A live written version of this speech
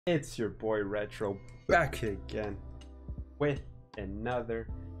It's your boy Retro back again with another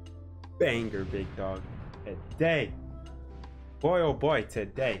banger, big dog. Today, boy oh boy,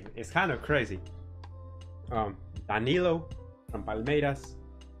 today it's kind of crazy. Danilo from Palmeiras,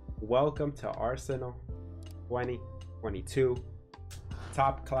 welcome to Arsenal 2022.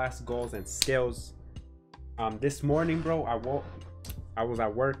 Top class goals and skills. This morning, bro, I was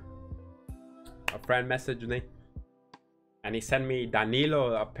at work. A friend messaged me and he sent me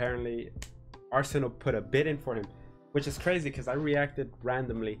Danilo. Apparently Arsenal put a bid in for him, which is crazy because I reacted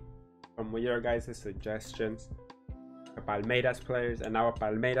randomly from your guys' suggestions to Palmeiras players, and now a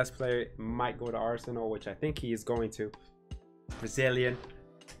Palmeiras player might go to Arsenal, which I think he is going to. Brazilian.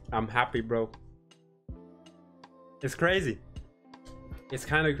 I'm happy, bro. It's crazy. It's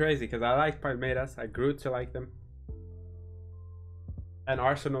kind of crazy because I like Palmeiras. I grew to like them, and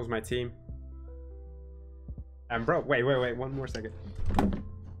Arsenal's my team. And bro, wait, one more second.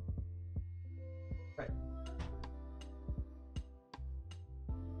 Right.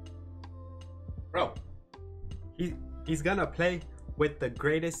 Bro, he's gonna play with the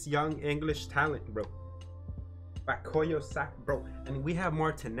greatest young English talent, bro. Bakoyo Sack, bro. And we have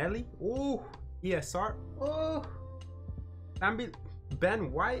Martinelli. Ooh, ESR. Oh,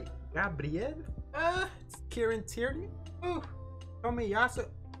 Ben White, Gabriel. Kieran Tierney. Ooh, Tomiyasu.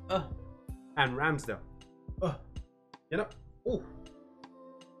 And Ramsdale. You know, ooh.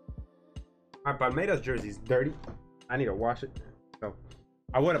 My Palmeiras jersey's dirty. I need to wash it. So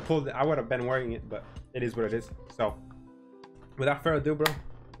I would have pulled it. I would have been wearing it, but it is what it is. So without further ado, bro,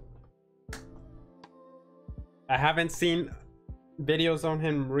 I haven't seen videos on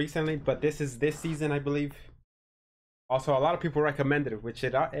him recently, but this is this season, I believe. Also, a lot of people recommended it, which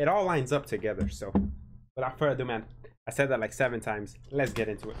it all lines up together. So without further ado, man, I said that like 7 times. Let's get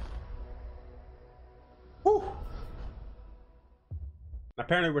into it. Woo!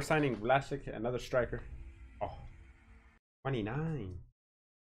 Apparently we're signing Vlasic, another striker. Oh, 29.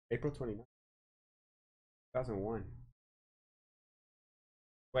 April 29. 2001.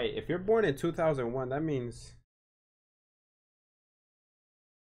 Wait, if you're born in 2001, that means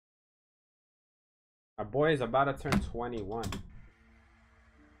my boy is about to turn 21.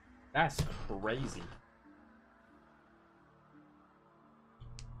 That's crazy.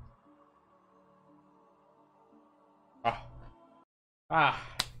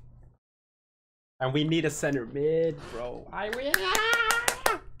 And we need a center mid, bro.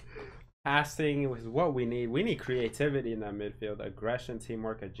 Passing is what we need. We need creativity in that midfield. Aggression,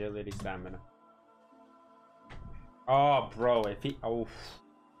 teamwork, agility, stamina. Oh, bro, if he... Oh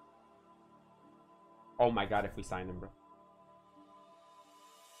my God, if we sign him, bro.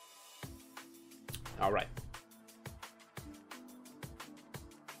 All right.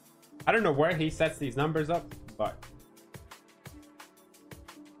 I don't know where he sets these numbers up, but...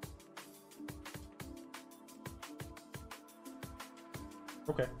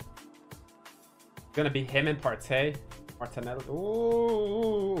 Okay. It's gonna be him and Martinelli.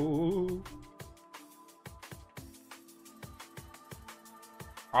 Ooh.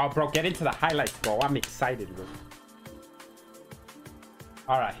 Oh, bro, get into the highlights, bro. I'm excited, bro.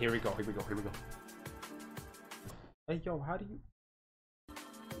 All right, here we go. Hey, yo, how do you...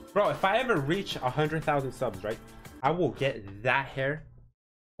 Bro, if I ever reach 100,000 subs, right, I will get that hair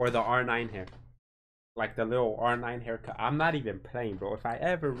or the R9 hair. Like the little R9 haircut. I'm not even playing, bro. If I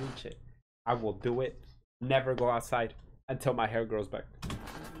ever reach it, I will do it. Never go outside until my hair grows back.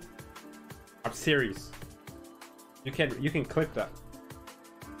 I'm serious. You can clip that.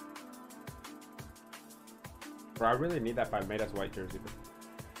 Bro, I really need that Palmeiras white jersey, bro.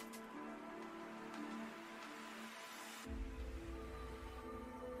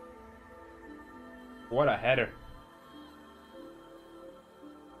 What a header.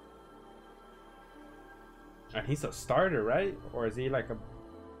 And he's a starter, right? Or is he like a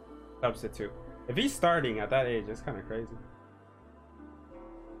substitute? If he's starting at that age, it's kind of crazy.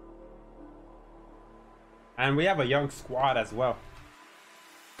 And we have a young squad as well.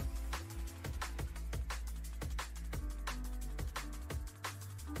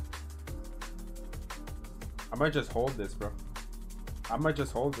 I might just hold this, bro.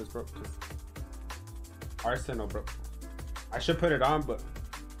 Just Arsenal, bro. I should put it on, but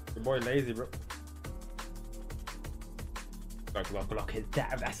your boy lazy, bro. Look at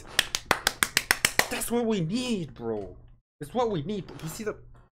that. That's what we need, bro. That's what we need. You see the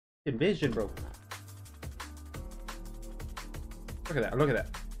vision, bro. Look at that.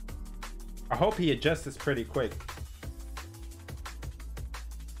 I hope he adjusts this pretty quick.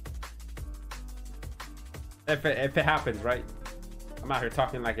 If it happens, right? I'm out here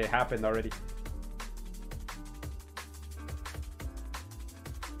talking like it happened already.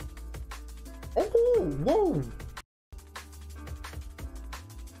 Whoa, whoa.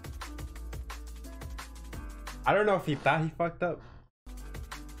 I don't know if he thought he fucked up.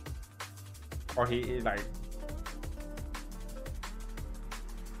 Or he like...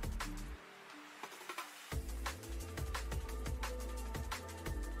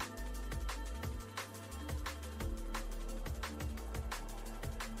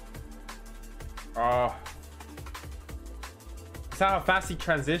 Oh. Is that how fast he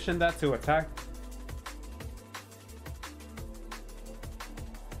transitioned that to attack?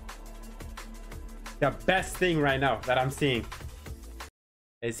 The best thing right now that I'm seeing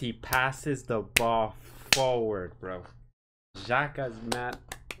is he passes the ball forward, bro. Xhaka's mad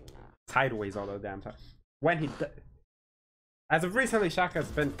sideways all the damn time. When he... As of recently, Xhaka's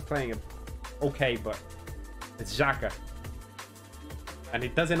been playing okay, but it's Xhaka. And he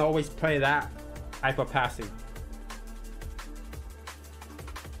doesn't always play that type of passing.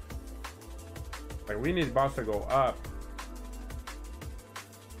 Like, we need balls to go up.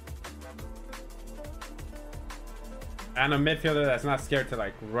 And a midfielder that's not scared to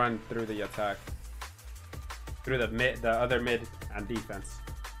like run through the attack, through the other mid and defense.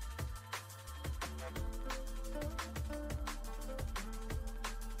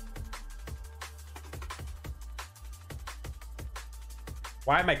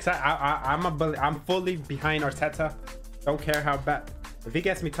 Why am I excited? I'm fully behind Arteta. Don't care how bad. If he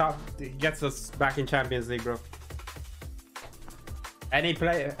gets me top, he gets us back in Champions League, bro. Any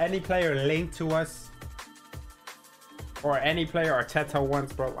player linked to us, or any player Arteta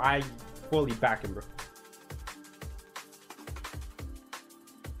wants, bro, I fully back him, bro.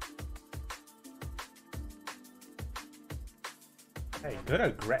 Hey, good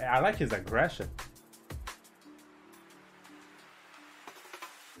I like his aggression.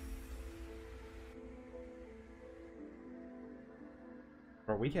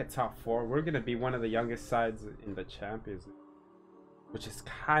 Bro, we get top 4. We're gonna be one of the youngest sides in the Champions League, which is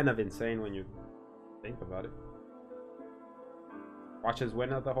kind of insane when you think about it. Watch us win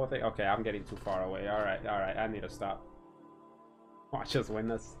the whole thing. Okay, I'm getting too far away. All right, I need to stop. Watch us win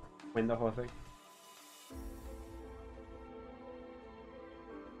the whole thing.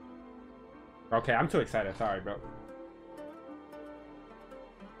 Okay, I'm too excited. Sorry, bro.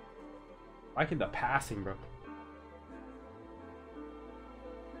 Liking the passing, bro.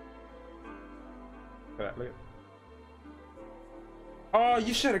 Look at that. Oh,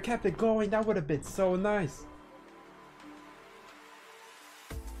 you should have kept it going. That would have been so nice.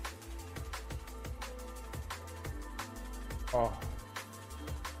 Oh.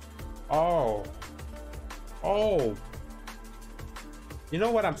 Oh. Oh. You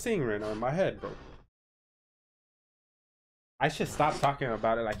know what I'm seeing right now in my head, bro? I should stop talking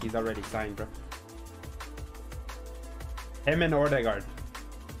about it like he's already signed, bro. Him and Odegaard.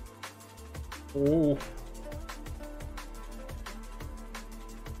 Ooh.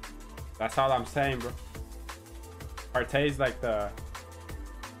 That's all I'm saying, bro. Partey's like the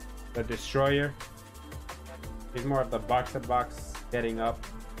destroyer. He's more of the box-to-box, getting up.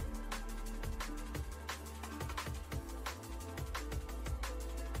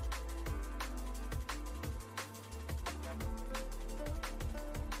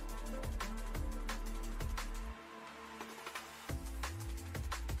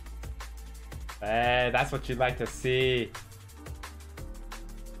 Hey, that's what you'd like to see.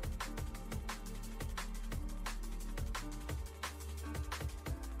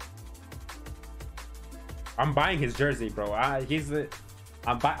 I'm buying his jersey, bro. I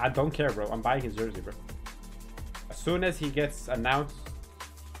don't care, bro. I'm buying his jersey, bro. As soon as he gets announced,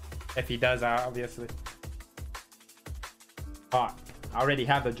 if he does, obviously. Oh, I already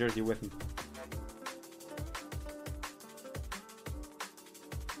have the jersey with me.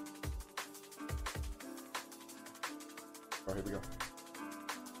 Oh, here we go.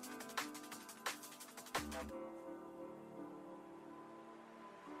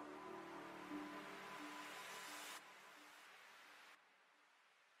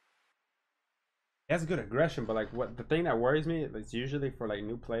 He has good aggression, but like what the thing that worries me is usually for like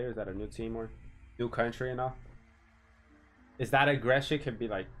new players at a new team or new country and all, is that aggression could be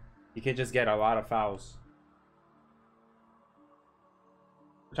like you could just get a lot of fouls.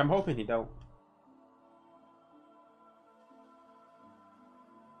 Which I'm hoping he don't.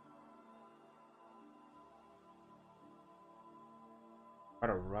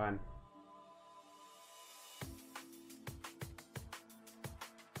 What a run.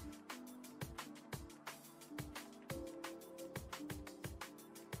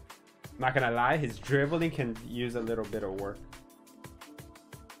 Not gonna lie, his dribbling can use a little bit of work.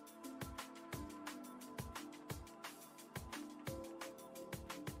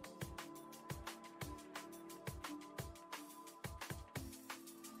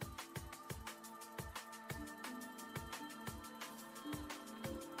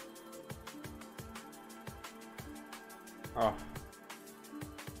 Oh.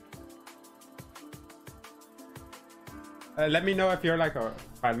 Let me know if you're like a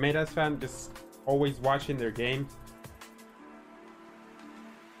Palmeiras fan, just always watching their games.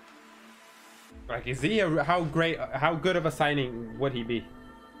 Like, is he how good of a signing would he be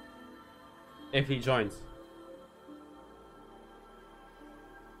if he joins?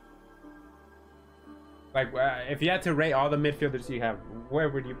 Like, if you had to rate all the midfielders you have, where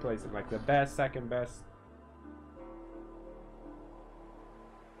would you place him? Like, the best, second best?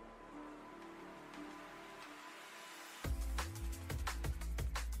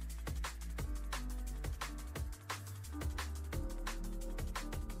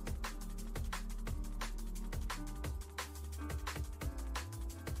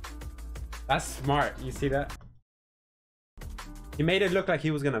 That's smart. You see that? He made it look like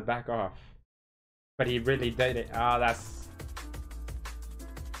he was gonna back off, but he really did it. Oh, that's...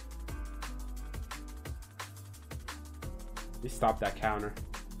 He stopped that counter.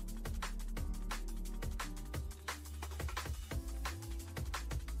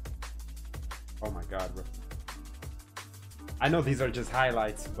 Oh my god, bro. I know these are just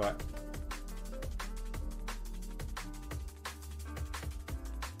highlights, but...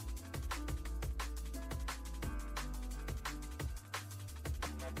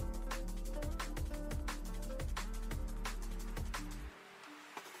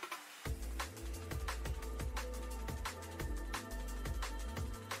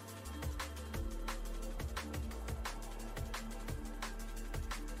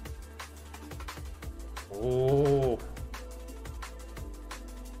 Oh,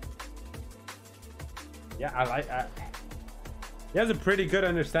 yeah, he has a pretty good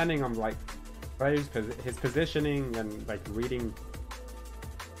understanding of like players, his positioning and like reading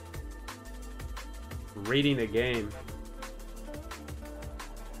the game.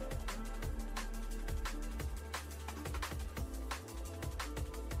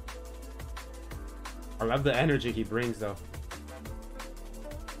 I love the energy he brings though.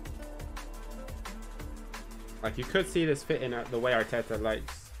 Like, you could see this fit in the way Arteta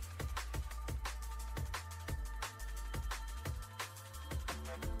likes.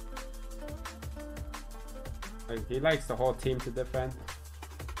 Like, he likes the whole team to defend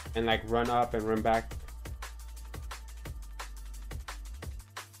and like run up and run back.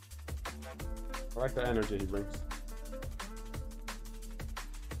 I like the energy he brings.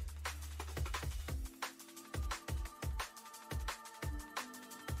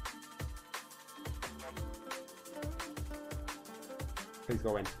 Please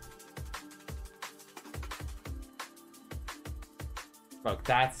go in. Look,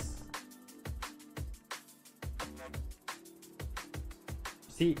 that's...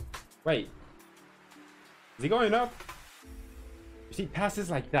 See, wait. Is he going up? You see, passes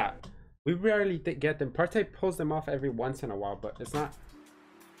like that, we rarely get them. Partey pulls them off every once in a while, but it's not...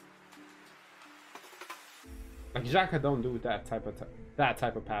 Like, Xhaka don't do that type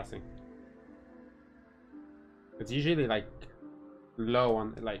of passing. It's usually like low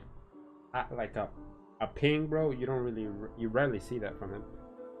on like a ping, bro. You rarely see that from him.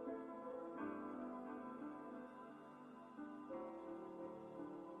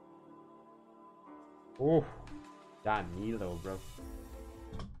 Oh, Danilo, bro.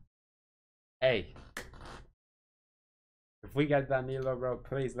 Hey, if we get Danilo, bro,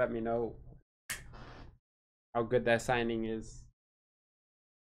 please let me know how good that signing is.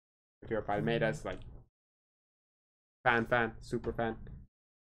 If you're a Palmeiras, like fan, super fan.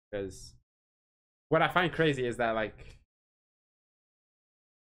 Because what I find crazy is that like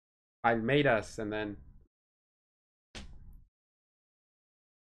Palmeiras and then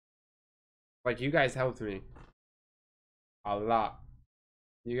like you guys helped me a lot.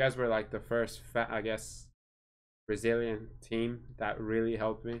 You guys were like the first, I guess, Brazilian team that really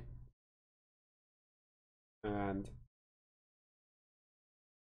helped me. And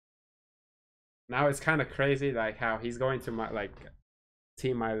now it's kind of crazy like how he's going to my like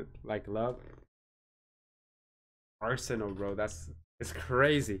team I like love. Arsenal, bro. It's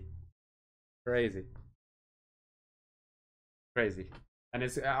crazy. Crazy. And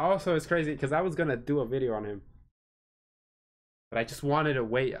it's crazy because I was gonna do a video on him, but I just wanted to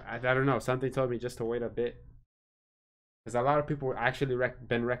wait. I don't know, something told me just to wait a bit, because a lot of people actually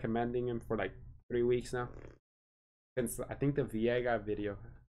been recommending him for like 3 weeks now, since I think the Viega video.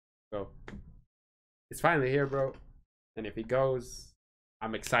 So it's finally here, bro. And if he goes,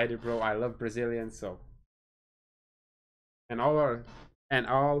 I'm excited, bro. I love Brazilians, so and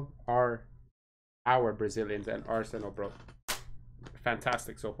all our Brazilians and Arsenal, bro.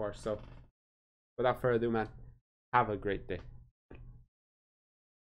 Fantastic so far. So without further ado, man, have a great day.